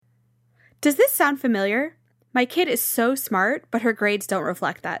Does this sound familiar? My kid is so smart, but her grades don't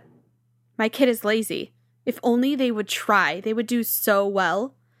reflect that. My kid is lazy. If only they would try, they would do so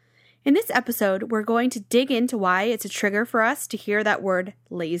well. In this episode, we're going to dig into why it's a trigger for us to hear that word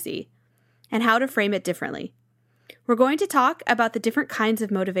lazy and how to frame it differently. We're going to talk about the different kinds of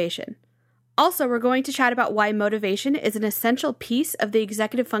motivation. Also, we're going to chat about why motivation is an essential piece of the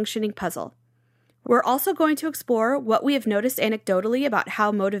executive functioning puzzle. We're also going to explore what we have noticed anecdotally about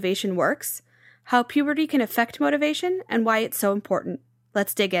how motivation works, how puberty can affect motivation, and why it's so important.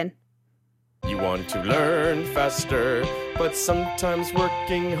 Let's dig in. You want to learn faster, but sometimes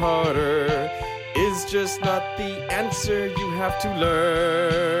working harder is just not the answer. You have to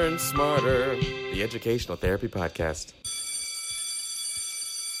learn smarter. The Educational Therapy Podcast.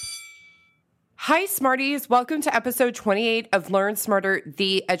 Hi, Smarties. Welcome to episode 28 of Learn Smarter,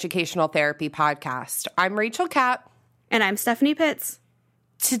 the Educational Therapy Podcast. I'm Rachel Kapp. And I'm Stephanie Pitts.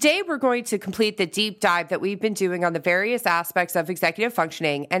 Today, we're going to complete the deep dive that we've been doing on the various aspects of executive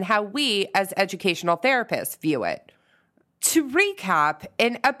functioning and how we, as educational therapists, view it. To recap,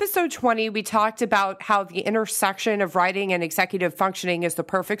 in episode 20, we talked about how the intersection of writing and executive functioning is the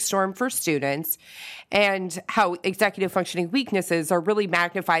perfect storm for students and how executive functioning weaknesses are really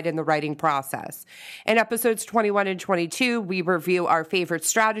magnified in the writing process. In episodes 21 and 22, we review our favorite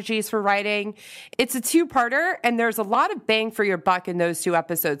strategies for writing. It's a two-parter, and there's a lot of bang for your buck in those two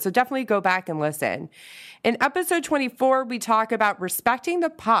episodes, so definitely go back and listen. In episode 24, we talk about respecting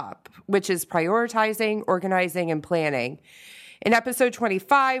the PUP, which is prioritizing, organizing, and planning. In episode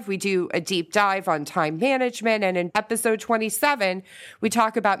 25, we do a deep dive on time management. And in episode 27, we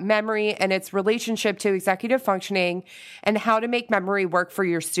talk about memory and its relationship to executive functioning and how to make memory work for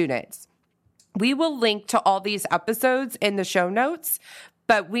your students. We will link to all these episodes in the show notes,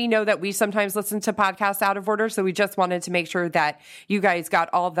 but we know that we sometimes listen to podcasts out of order, so we just wanted to make sure that you guys got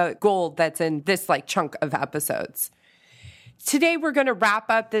all the gold that's in this chunk of episodes. Today, we're going to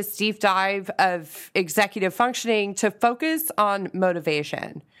wrap up this deep dive of executive functioning to focus on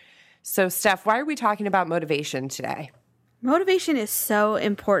motivation. So, Steph, why are we talking about motivation today? Motivation is so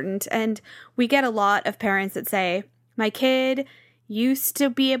important, and we get a lot of parents that say, my kid used to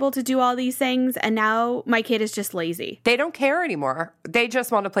be able to do all these things, and now my kid is just lazy. They don't care anymore. They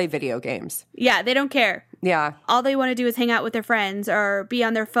just want to play video games. Yeah, they don't care. Yeah. All they want to do is hang out with their friends or be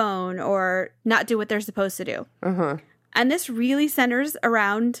on their phone or not do what they're supposed to do. And this really centers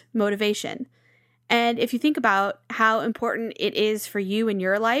around motivation. And if you think about how important it is for you in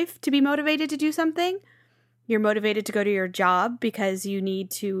your life to be motivated to do something, you're motivated to go to your job because you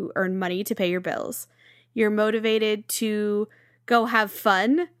need to earn money to pay your bills. You're motivated to go have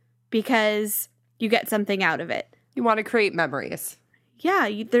fun because you get something out of it. You want to create memories.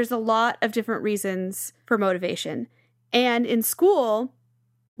 Yeah, there's a lot of different reasons for motivation. And in school,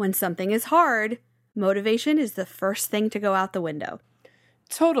 when something is hard, motivation is the first thing to go out the window.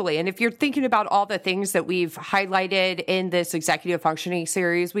 Totally. And if you're thinking about all the things that we've highlighted in this executive functioning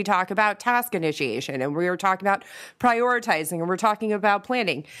series, we talk about task initiation and we're talking about prioritizing and we're talking about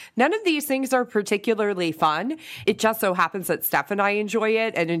planning. None of these things are particularly fun. It just so happens that Steph and I enjoy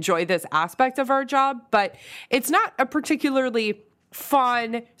it and enjoy this aspect of our job, but it's not a particularly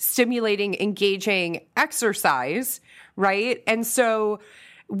fun, stimulating, engaging exercise, right? And so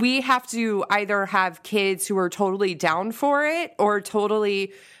we have to either have kids who are totally down for it or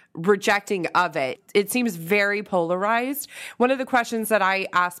totally rejecting of it. It seems very polarized. One of the questions that I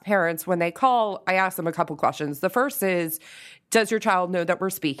ask parents when they call, I ask them a couple questions. The first is, does your child know that we're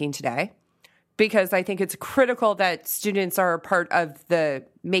speaking today? Because I think it's critical that students are a part of the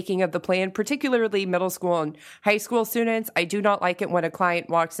making of the plan, particularly middle school and high school students. I do not like it when a client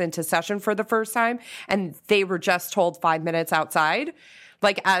walks into session for the first time and they were just told 5 minutes outside,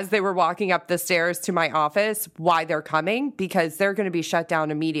 as they were walking up the stairs to my office, why they're coming, because they're going to be shut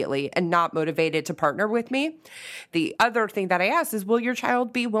down immediately and not motivated to partner with me. The other thing that I ask is, will your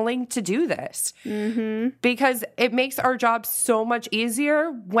child be willing to do this? Because it makes our job so much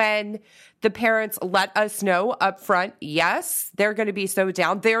easier when the parents let us know up front, yes, they're going to be so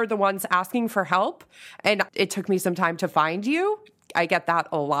down. They're the ones asking for help. And it took me some time to find you. I get that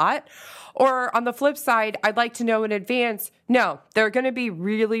a lot. Or on the flip side, I'd like to know in advance, no, they're going to be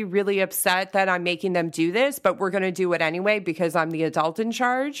really, really upset that I'm making them do this, but we're going to do it anyway because I'm the adult in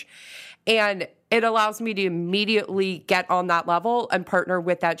charge. And it allows me to immediately get on that level and partner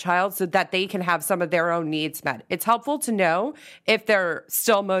with that child so that they can have some of their own needs met. It's helpful to know if they're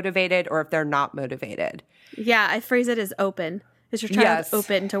still motivated or if they're not motivated. Yeah, I phrase it as open. Is your child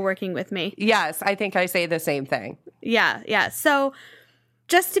open to working with me? Yes, I think I say the same thing. Yeah. So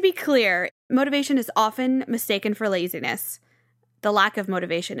just to be clear, motivation is often mistaken for laziness. The lack of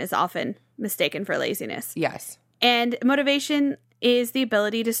motivation is often mistaken for laziness. Yes. And motivation is the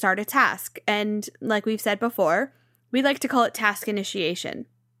ability to start a task. And like we've said before, we like to call it task initiation.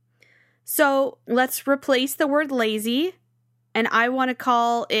 So let's replace the word lazy, and I want to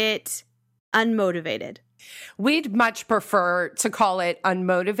call it unmotivated. We'd much prefer to call it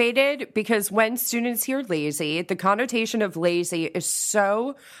unmotivated because when students hear lazy, the connotation of lazy is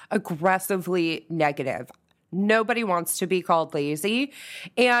so aggressively negative. Nobody wants to be called lazy.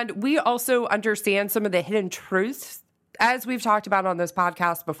 And we also understand some of the hidden truths, as we've talked about on this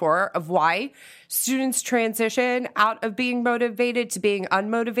podcast before, of why students transition out of being motivated to being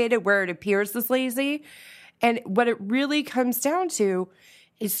unmotivated, where it appears as lazy. And what it really comes down to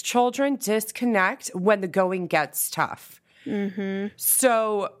is children disconnect when the going gets tough.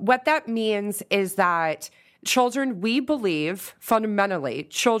 So what that means is that children, we believe, fundamentally,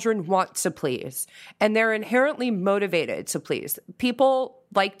 children want to please, and they're inherently motivated to please. People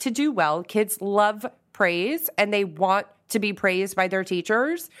like to do well. Kids love praise, and they want to be praised by their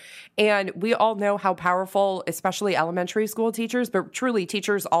teachers. And we all know how powerful, especially elementary school teachers, but truly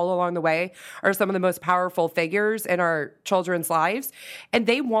teachers all along the way are some of the most powerful figures in our children's lives. And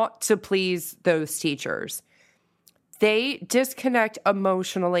they want to please those teachers. They disconnect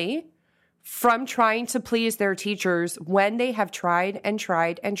emotionally from trying to please their teachers when they have tried and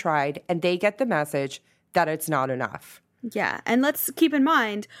tried and tried, and they get the message that it's not enough. Yeah, and let's keep in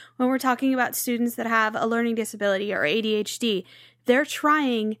mind, when we're talking about students that have a learning disability or ADHD, they're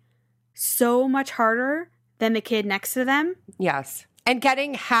trying so much harder than the kid next to them. Yes. And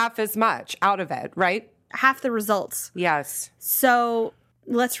getting half as much out of it, right? Half the results. Yes. So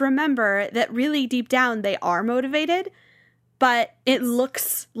let's remember that really deep down they are motivated, but it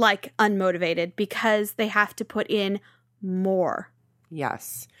looks like unmotivated because they have to put in more.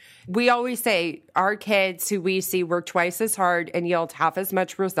 Yes. We always say our kids who we see work twice as hard and yield half as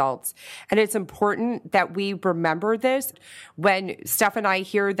much results. And it's important that we remember this when Steph and I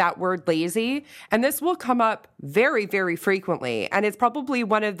hear that word lazy. And this will come up very, very frequently. And it's probably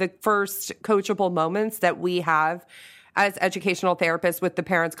one of the first coachable moments that we have as educational therapists with the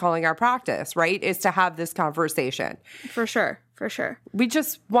parents calling our practice, right? Is to have this conversation. For sure. For sure. We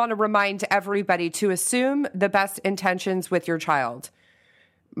just want to remind everybody to assume the best intentions with your child.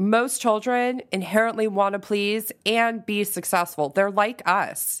 Most children inherently want to please and be successful. They're like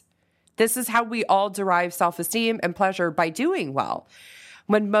us. This is how we all derive self-esteem and pleasure, by doing well.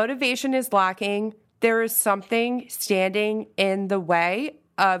 When motivation is lacking, there is something standing in the way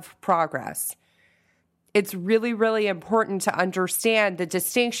of progress. It's really, really important to understand the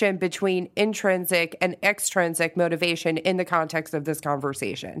distinction between intrinsic and extrinsic motivation in the context of this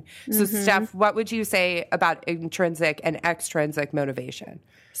conversation. So, Steph, what would you say about intrinsic and extrinsic motivation?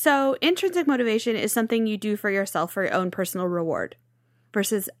 So, intrinsic motivation is something you do for yourself for your own personal reward,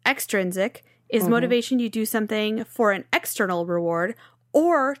 versus extrinsic is motivation you do something for an external reward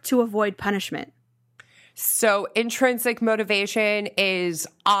or to avoid punishment. So intrinsic motivation is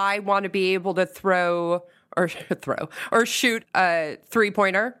I want to be able to shoot a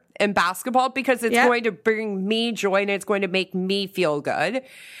three-pointer in basketball because it's going to bring me joy and it's going to make me feel good.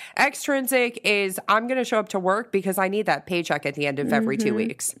 Extrinsic is I'm going to show up to work because I need that paycheck at the end of every 2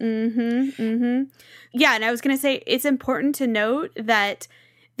 weeks. Yeah, and I was going to say it's important to note that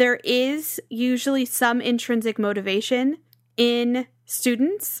there is usually some intrinsic motivation in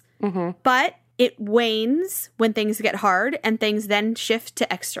students, but it wanes when things get hard and things then shift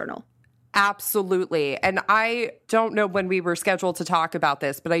to external. Absolutely. And I don't know when we were scheduled to talk about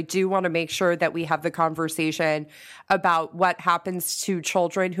this, but I do want to make sure that we have the conversation about what happens to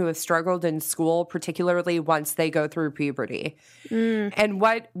children who have struggled in school, particularly once they go through puberty. And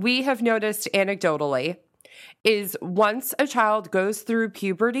what we have noticed anecdotally is once a child goes through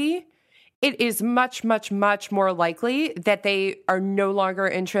puberty, it is much, much, much more likely that they are no longer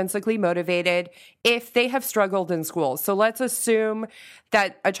intrinsically motivated if they have struggled in school. So let's assume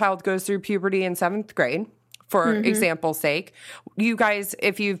that a child goes through puberty in 7th grade, for example's sake. You guys,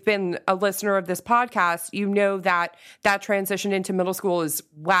 if you've been a listener of this podcast, you know that that transition into middle school is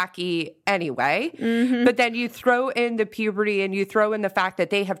wacky anyway. But then you throw in the puberty and you throw in the fact that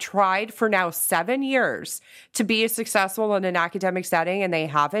they have tried for now 7 years to be successful in an academic setting and they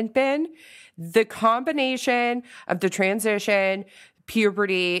haven't been. The combination of the transition,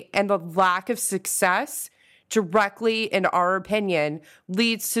 puberty, and the lack of success directly, in our opinion,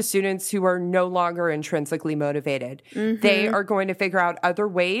 leads to students who are no longer intrinsically motivated. They are going to figure out other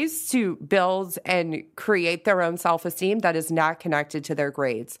ways to build and create their own self-esteem that is not connected to their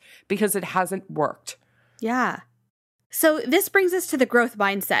grades because it hasn't worked. Yeah. So this brings us to the growth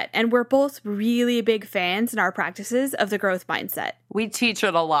mindset, and we're both really big fans in our practices of the growth mindset. We teach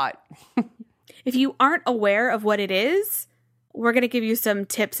it a lot. if you aren't aware of what it is, we're going to give you some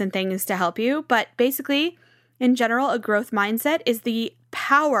tips and things to help you. But basically, in general, a growth mindset is the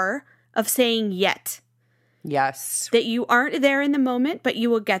power of saying yet. Yes. That you aren't there in the moment, but you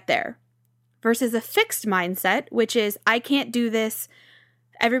will get there. Versus a fixed mindset, which is, I can't do this.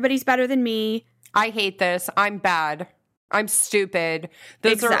 Everybody's better than me. I hate this. I'm bad. I'm stupid.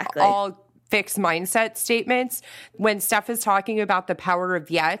 Those are all fixed mindset statements. When Steph is talking about the power of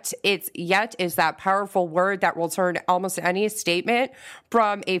yet, yet is that powerful word that will turn almost any statement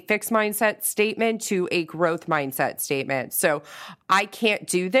from a fixed mindset statement to a growth mindset statement. So I can't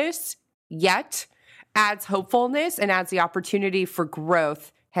do this yet adds hopefulness and adds the opportunity for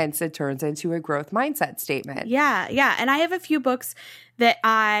growth. Hence, it turns into a growth mindset statement. Yeah. And I have a few books that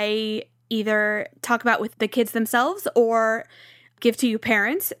I either talk about with the kids themselves or give to you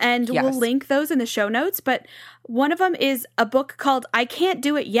parents, and we'll link those in the show notes. But one of them is a book called I Can't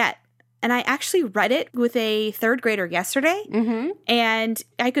Do It Yet. And I actually read it with a third grader yesterday, and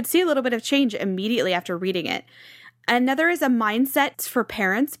I could see a little bit of change immediately after reading it. Another is a Mindset for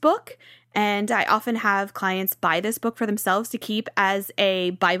Parents book, and I often have clients buy this book for themselves to keep as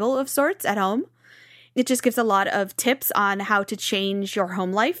a Bible of sorts at home. It just gives a lot of tips on how to change your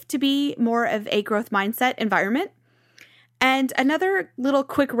home life to be more of a growth mindset environment. And another little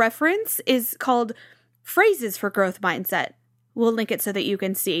quick reference is called Phrases for Growth Mindset. We'll link it so that you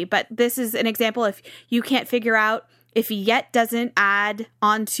can see. But this is an example if you can't figure out, if yet doesn't add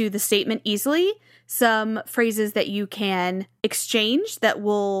onto the statement easily, some phrases that you can exchange that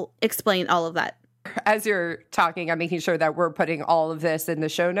will explain all of that. As you're talking, I'm making sure that we're putting all of this in the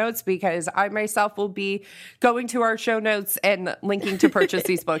show notes, because I myself will be going to our show notes and linking to purchase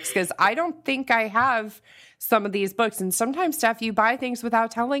these books, because I don't think I have some of these books. And sometimes, Steph, you buy things without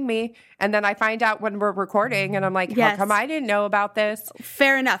telling me, and then I find out when we're recording, and I'm like, how come I didn't know about this?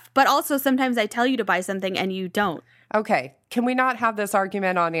 Fair enough. But also sometimes I tell you to buy something and you don't. Okay. Can we not have this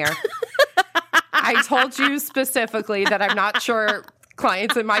argument on air? I told you specifically that I'm not sure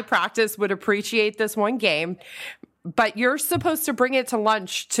clients in my practice would appreciate this one game, but you're supposed to bring it to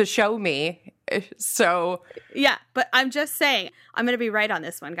lunch to show me. So yeah, but I'm just saying, I'm going to be right on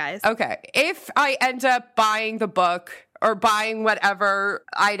this one, guys. Okay. If I end up buying the book or buying whatever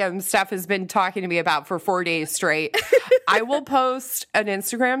item Steph has been talking to me about for 4 days straight, I will post an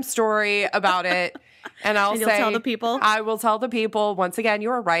Instagram story about it. And I'll say, tell the people? I will tell the people, once again, you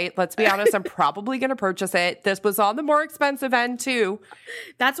were right. Let's be honest, I'm probably going to purchase it. This was on the more expensive end, too.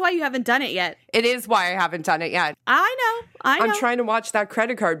 That's why you haven't done it yet. It is why I haven't done it yet. I know. I'm trying to watch that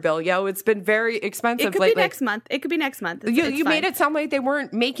credit card bill, yo. It's been very expensive lately. It could be next month. You made it sound like they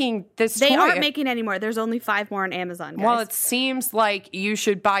weren't making this They aren't making anymore. There's only 5 more on Amazon, guys. Well, it seems like you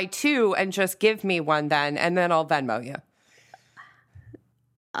should buy 2 and just give me one then, and then I'll Venmo you.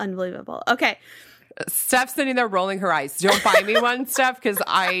 Unbelievable. Okay. Steph's sitting there rolling her eyes. Don't buy me one, Steph, because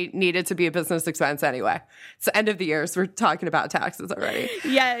I need it to be a business expense anyway. It's the end of the year, so we're talking about taxes already.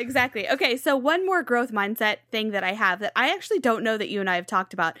 Yeah, exactly. Okay, so one more growth mindset thing that I have that I actually don't know that you and I have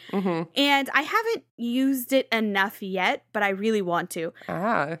talked about. And I haven't used it enough yet, but I really want to.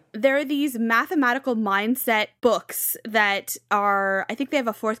 There are these mathematical mindset books that are, I think they have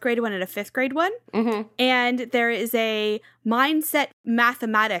a 4th grade one and a 5th grade one. And there is a mindset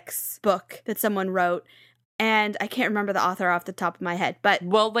mathematics book that someone wrote, and I can't remember the author off the top of my head, but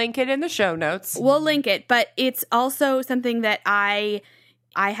we'll link it in the show notes. We'll link it, but it's also something that I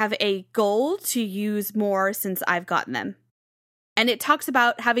have a goal to use more since I've gotten them. And it talks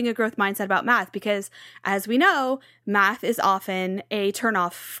about having a growth mindset about math, because as we know, math is often a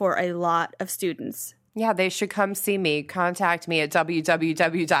turnoff for a lot of students. Yeah, they should come see me. Contact me at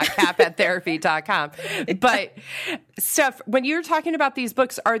www.capatherapy.com. But Steph, when you're talking about these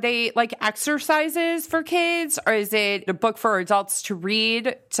books, are they like exercises for kids, or is it a book for adults to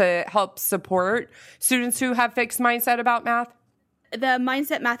read to help support students who have fixed mindset about math? The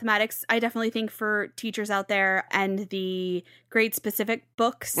mindset mathematics, I definitely think for teachers out there, and the grade specific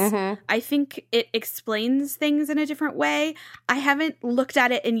books, I think it explains things in a different way. I haven't looked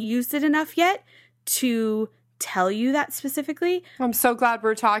at it and used it enough yet to tell you that specifically. I'm so glad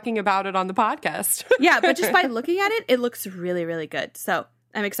we're talking about it on the podcast. Yeah, but just by looking at it, it looks really, really good. So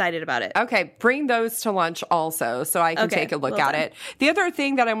I'm excited about it. Okay, bring those to lunch also so I can take a look at it. The other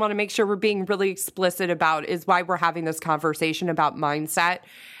thing that I want to make sure we're being really explicit about is why we're having this conversation about mindset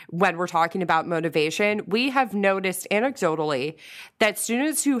when we're talking about motivation. We have noticed anecdotally that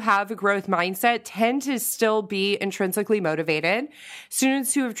students who have a growth mindset tend to still be intrinsically motivated.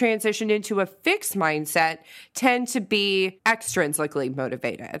 Students who have transitioned into a fixed mindset tend to be extrinsically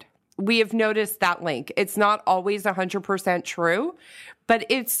motivated. we have noticed that link. It's not always 100% true, but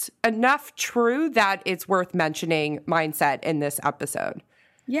it's enough true that it's worth mentioning mindset in this episode.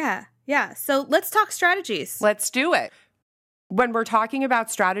 Yeah. Yeah. So let's talk strategies. Let's do it. When we're talking about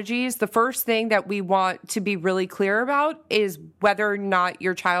strategies, the first thing that we want to be really clear about is whether or not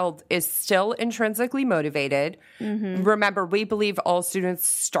your child is still intrinsically motivated. Remember, we believe all students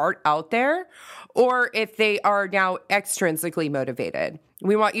start out there, or if they are now extrinsically motivated.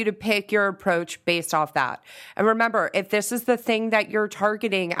 We want you to pick your approach based off that. And remember, if this is the thing that you're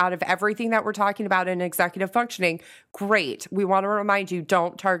targeting out of everything that we're talking about in executive functioning, great. We want to remind you,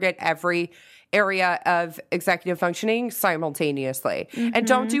 don't target every area of executive functioning simultaneously. And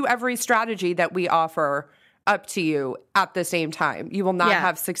don't do every strategy that we offer up to you at the same time. You will not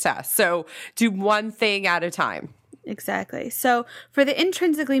have success. So do one thing at a time. Exactly. So for the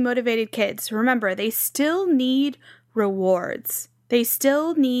intrinsically motivated kids, remember, they still need rewards. They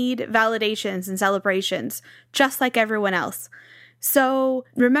still need validations and celebrations, just like everyone else. So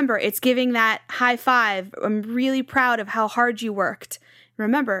remember, it's giving that high five. I'm really proud of how hard you worked.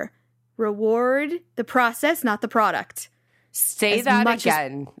 Remember, reward the process, not the product. Say that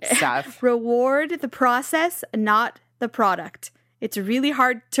again, Steph. Reward the process, not the product. It's really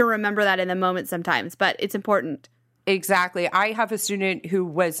hard to remember that in the moment sometimes, but it's important. Exactly. I have a student who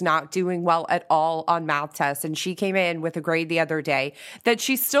was not doing well at all on math tests, and she came in with a grade the other day that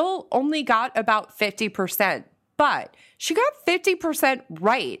she still only got about 50%, but she got 50%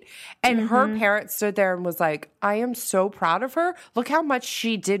 right. And her parents stood there and was like, I am so proud of her. Look how much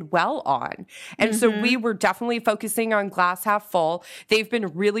she did well on. And so we were definitely focusing on glass half full. They've been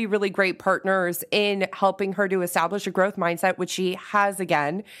really, really great partners in helping her to establish a growth mindset, which she has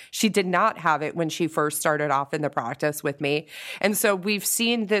again. She did not have it when she first started off in the practice with me. And so we've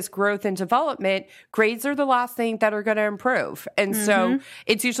seen this growth and development. Grades are the last thing that are going to improve. And so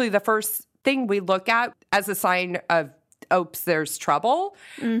it's usually the first thing we look at as a sign of, oops, there's trouble.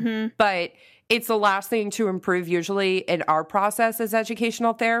 But it's the last thing to improve usually in our process as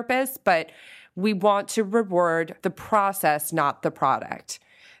educational therapists. But we want to reward the process, not the product.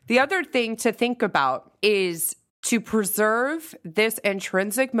 The other thing to think about is to preserve this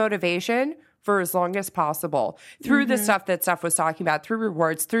intrinsic motivation for as long as possible through the stuff that Steph was talking about, through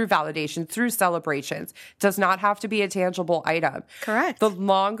rewards, through validation, through celebrations. Does not have to be a tangible item. Correct. The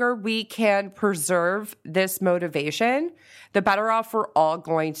longer we can preserve this motivation, the better off we're all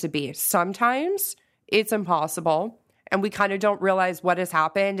going to be. Sometimes it's impossible, and we kind of don't realize what has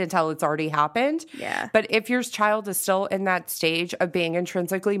happened until it's already happened. Yeah. But if your child is still in that stage of being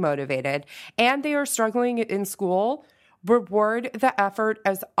intrinsically motivated and they are struggling in school, reward the effort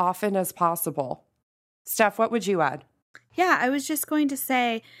as often as possible. Steph, what would you add? Yeah, I was just going to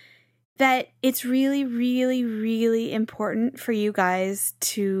say that it's really, really, really important for you guys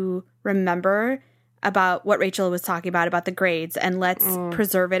to remember about what Rachel was talking about the grades, and let's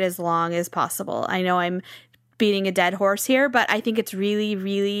preserve it as long as possible. I know I'm beating a dead horse here, but I think it's really,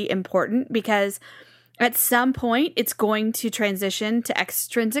 really important because at some point it's going to transition to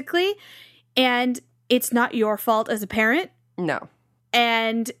extrinsically, and it's not your fault as a parent. No.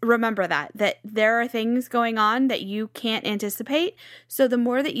 And remember that there are things going on that you can't anticipate. So the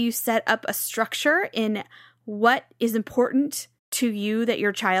more that you set up a structure in what is important to you that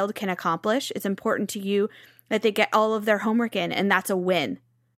your child can accomplish, it's important to you that they get all of their homework in, and that's a win.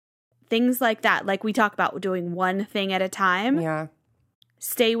 Things like that, like we talk about doing one thing at a time. Yeah.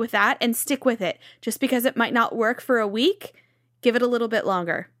 Stay with that and stick with it. Just because it might not work for a week, give it a little bit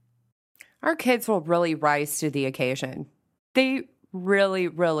longer. Our kids will really rise to the occasion. They really,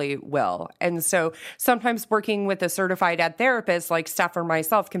 really will. And so sometimes working with a certified ed therapist like Steph or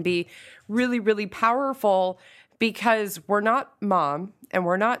myself can be really, really powerful because we're not mom and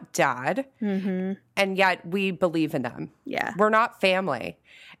we're not dad, and yet we believe in them. Yeah. We're not family.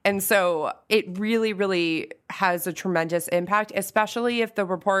 And so it really, really has a tremendous impact, especially if the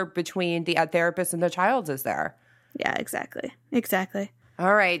rapport between the ed therapist and the child is there. Yeah, exactly. Exactly.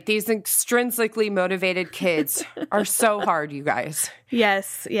 All right. These extrinsically motivated kids are so hard, you guys.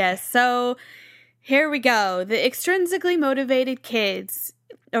 Yes, yes. So here we go. The extrinsically motivated kids,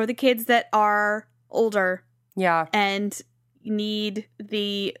 or the kids that are older. Yeah. And need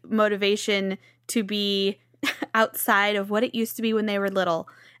the motivation to be outside of what it used to be when they were little.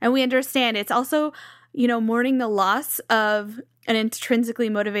 And we understand it's also, mourning the loss of an intrinsically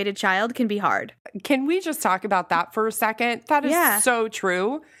motivated child can be hard. Can we just talk about that for a second? That is so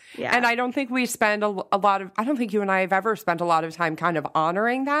true. Yeah. And I don't think we spend I don't think you and I have ever spent a lot of time kind of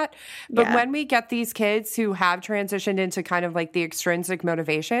honoring that. But when we get these kids who have transitioned into kind of like the extrinsic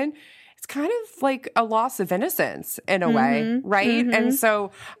motivation, it's kind of like a loss of innocence in a way, right? And so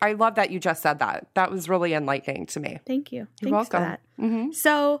I love that you just said that. That was really enlightening to me. Thank you. You're Thanks welcome. for that.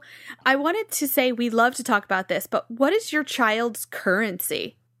 So I wanted to say we love to talk about this, but what is your child's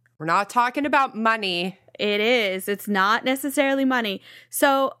currency? We're not talking about money. It is. It's not necessarily money.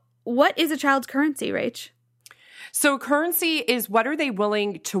 So what is a child's currency, Rach? So currency is what are they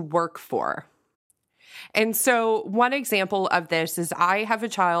willing to work for? And so one example of this is I have a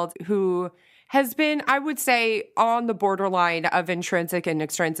child who has been, I would say, on the borderline of intrinsic and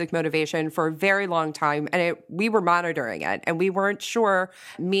extrinsic motivation for a very long time. And we were monitoring it. And we weren't sure,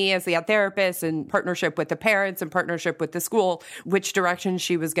 me as the therapist in partnership with the parents and partnership with the school, which direction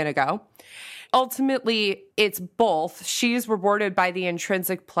she was going to go. Ultimately, it's both. She's rewarded by the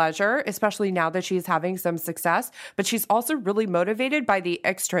intrinsic pleasure, especially now that she's having some success, but she's also really motivated by the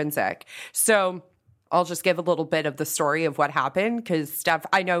extrinsic. So I'll just give a little bit of the story of what happened because, Steph,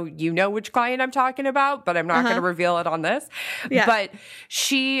 I know you know which client I'm talking about, but I'm not going to reveal it on this. Yeah. But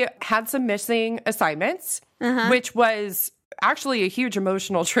she had some missing assignments, which was actually a huge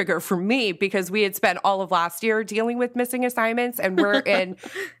emotional trigger for me because we had spent all of last year dealing with missing assignments and we're in...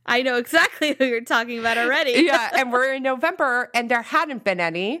 I know exactly who you're talking about already. Yeah, and we're in November and there hadn't been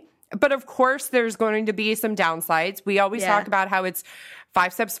any. But of course, there's going to be some downsides. We always talk about how it's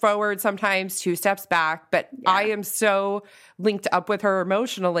 5 steps forward, sometimes 2 steps back. But I am so linked up with her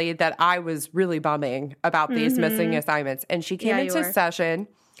emotionally that I was really bumming about these missing assignments. And she came into session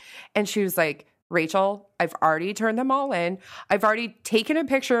and she was like, Rachel, I've already turned them all in. I've already taken a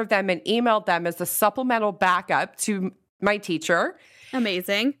picture of them and emailed them as a supplemental backup to my teacher.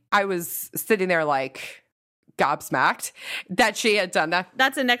 Amazing. I was sitting there like gobsmacked that she had done that.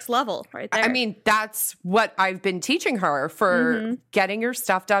 That's a next level right there. I mean, that's what I've been teaching her for getting your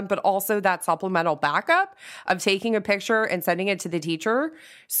stuff done, but also that supplemental backup of taking a picture and sending it to the teacher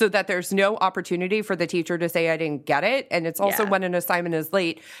so that there's no opportunity for the teacher to say, I didn't get it. And it's also when an assignment is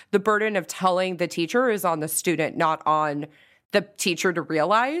late, the burden of telling the teacher is on the student, not on the teacher to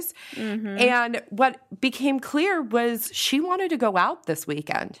realize. And what became clear was she wanted to go out this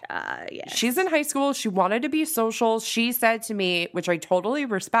weekend. Yes. She's in high school. She wanted to be social. She said to me, which I totally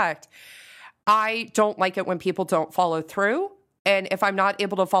respect, I don't like it when people don't follow through. And if I'm not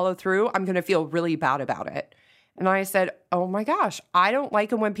able to follow through, I'm going to feel really bad about it. And I said, oh my gosh, I don't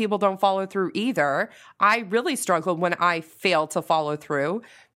like it when people don't follow through either. I really struggled when I failed to follow through.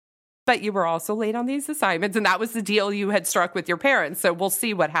 But you were also late on these assignments, and that was the deal you had struck with your parents. So we'll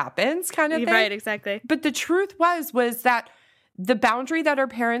see what happens kind of thing. Right, exactly. But the truth was that the boundary that her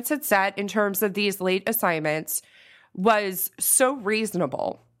parents had set in terms of these late assignments was so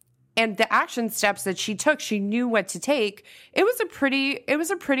reasonable. And the action steps that she took, she knew what to take. It was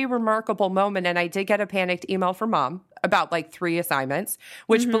a pretty remarkable moment. And I did get a panicked email from Mom about like 3 assignments,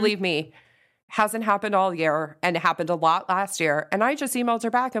 which believe me, hasn't happened all year and it happened a lot last year. And I just emailed her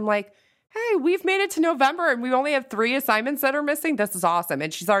back. I'm like, hey, we've made it to November and we only have 3 assignments that are missing. This is awesome.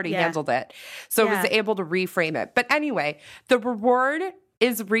 And she's already handled it. So I was able to reframe it. But anyway, the reward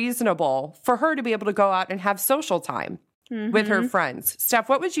is reasonable for her to be able to go out and have social time with her friends. Steph,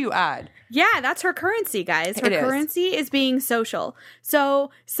 what would you add? Yeah, that's her currency, guys. Her currency is being social.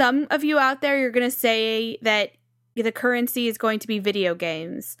 So some of you out there, you're going to say that the currency is going to be video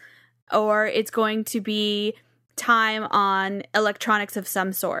games, or it's going to be time on electronics of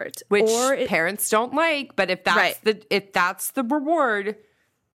some sort, which parents don't like. But if that's if that's the reward,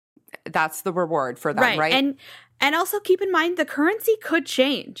 that's the reward for them, right? And also keep in mind the currency could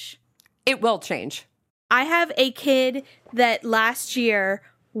change. It will change. I have a kid that last year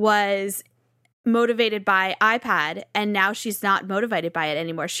was motivated by iPad, and now she's not motivated by it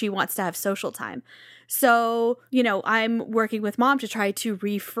anymore. She wants to have social time. So, I'm working with Mom to try to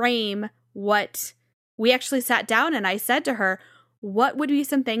reframe what we actually sat down, and I said to her, what would be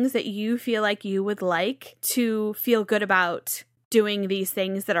some things that you feel like you would like to feel good about doing these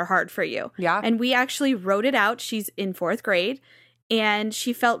things that are hard for you? Yeah. And we actually wrote it out. She's in 4th grade, and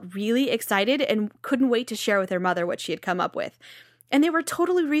she felt really excited and couldn't wait to share with her mother what she had come up with. And they were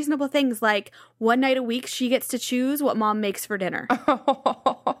totally reasonable things, like one night a week she gets to choose what Mom makes for dinner.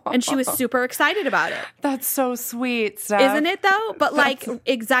 And she was super excited about it. That's so sweet, Steph. Isn't it, though? But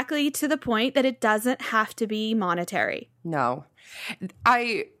exactly to the point that it doesn't have to be monetary. No.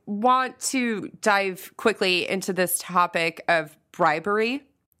 I want to dive quickly into this topic of bribery,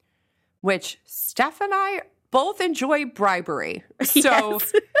 which Steph and I both enjoy bribery. So...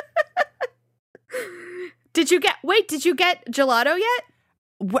 Did you get gelato yet?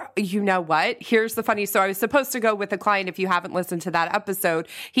 Well, you know what? Here's the funny. So I was supposed to go with a client. If you haven't listened to that episode,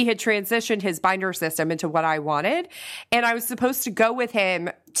 he had transitioned his binder system into what I wanted. And I was supposed to go with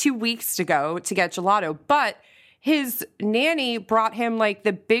him 2 weeks ago to get gelato, but his nanny brought him like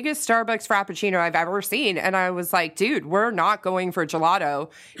the biggest Starbucks Frappuccino I've ever seen. And I was like, dude, we're not going for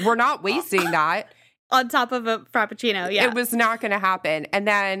gelato. We're not wasting that. On top of a Frappuccino, yeah. It was not going to happen. And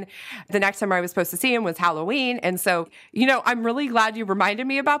then the next time I was supposed to see him was Halloween. And so, you know, I'm really glad you reminded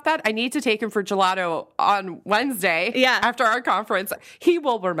me about that. I need to take him for gelato on Wednesday after our conference. He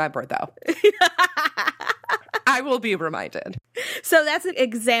will remember, though. I will be reminded. So that's an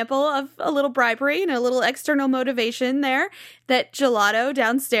example of a little bribery and a little external motivation there, that gelato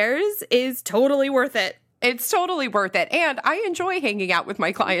downstairs is totally worth it. It's totally worth it. And I enjoy hanging out with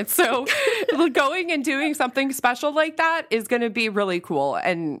my clients. So going and doing something special like that is going to be really cool.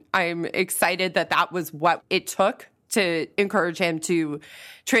 And I'm excited that that was what it took to encourage him to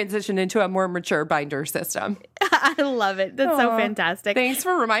transition into a more mature binder system. I love it. That's so fantastic. Thanks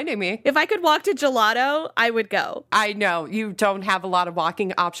for reminding me. If I could walk to gelato, I would go. I know. You don't have a lot of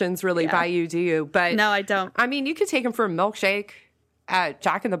walking options really by you, do you? But no, I don't. I mean, you could take him for a milkshake at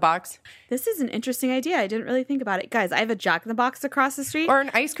Jack in the Box. This is an interesting idea. I didn't really think about it. Guys, I have a Jack in the Box across the street. Or an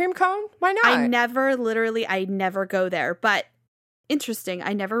ice cream cone. Why not? I never go there. But interesting.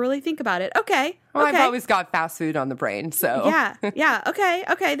 I never really think about it. Okay. Well, okay. I've always got fast food on the brain, so. Yeah.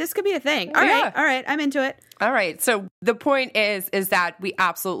 Okay. This could be a thing. All right. I'm into it. All right. So the point is that we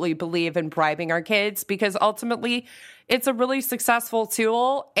absolutely believe in bribing our kids because ultimately it's a really successful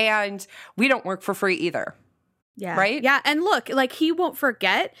tool and we don't work for free either. Yeah. Right? Yeah. And look, like he won't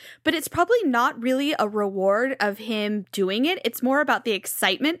forget, but it's probably not really a reward of him doing it. It's more about the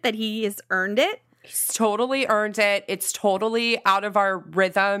excitement that he has earned it. He's totally earned it. It's totally out of our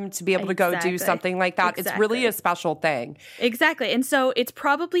rhythm to be able to go do something like that. It's really a special thing. Exactly. And so it's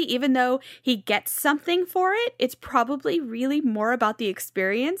probably, even though he gets something for it, it's probably really more about the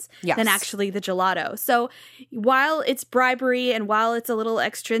experience than actually the gelato. So while it's bribery and while it's a little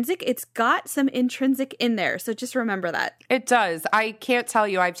extrinsic, it's got some intrinsic in there. So just remember that. It does. I can't tell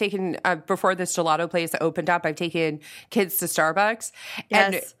you. I've taken, before this gelato place opened up, I've taken kids to Starbucks.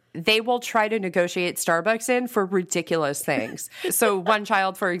 Yes. And they will try to negotiate Starbucks in for ridiculous things. So one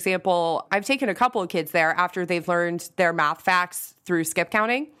child, for example, I've taken a couple of kids there after they've learned their math facts through skip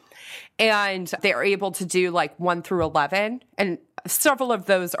counting. And they're able to do like 1 through 11. And several of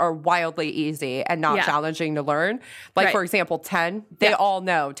those are wildly easy and not challenging to learn. Like, for example, 10. They all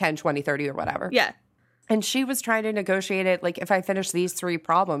know 10, 20, 30 or whatever. Yeah. And she was trying to negotiate it. Like, if I finish these 3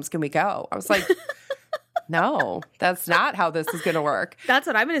 problems, can we go? I was like... No, that's not how this is going to work. That's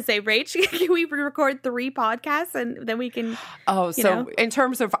what I'm going to say, Rach. Can we record 3 podcasts and then we can... Oh, so in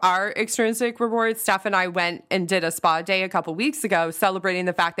terms of our extrinsic rewards, Steph and I went and did a spa day a couple weeks ago celebrating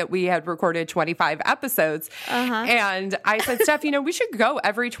the fact that we had recorded 25 episodes. And I said, Steph, we should go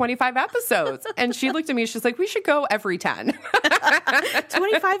every 25 episodes. And she looked at me, she's like, we should go every 10.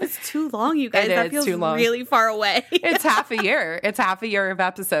 25 is too long, you guys. That feels really far away. It's half a year. It's half a year of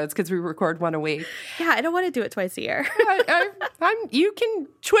episodes because we record 1 a week. Yeah, I don't want to do it twice a year. You can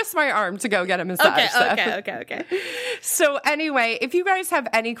twist my arm to go get a massage. Okay. So anyway, if you guys have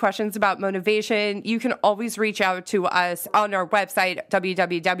any questions about motivation, you can always reach out to us on our website,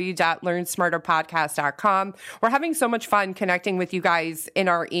 www.learnsmarterpodcast.com. We're having so much fun connecting with you guys in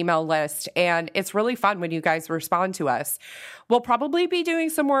our email list, and it's really fun when you guys respond to us. We'll probably be doing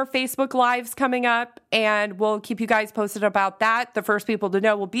some more Facebook Lives coming up, and we'll keep you guys posted about that. The first people to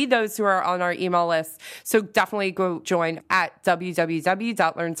know will be those who are on our email list. So definitely go join at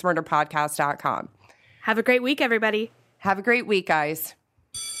www.learnsmarterpodcast.com. Have a great week, everybody. Have a great week, guys.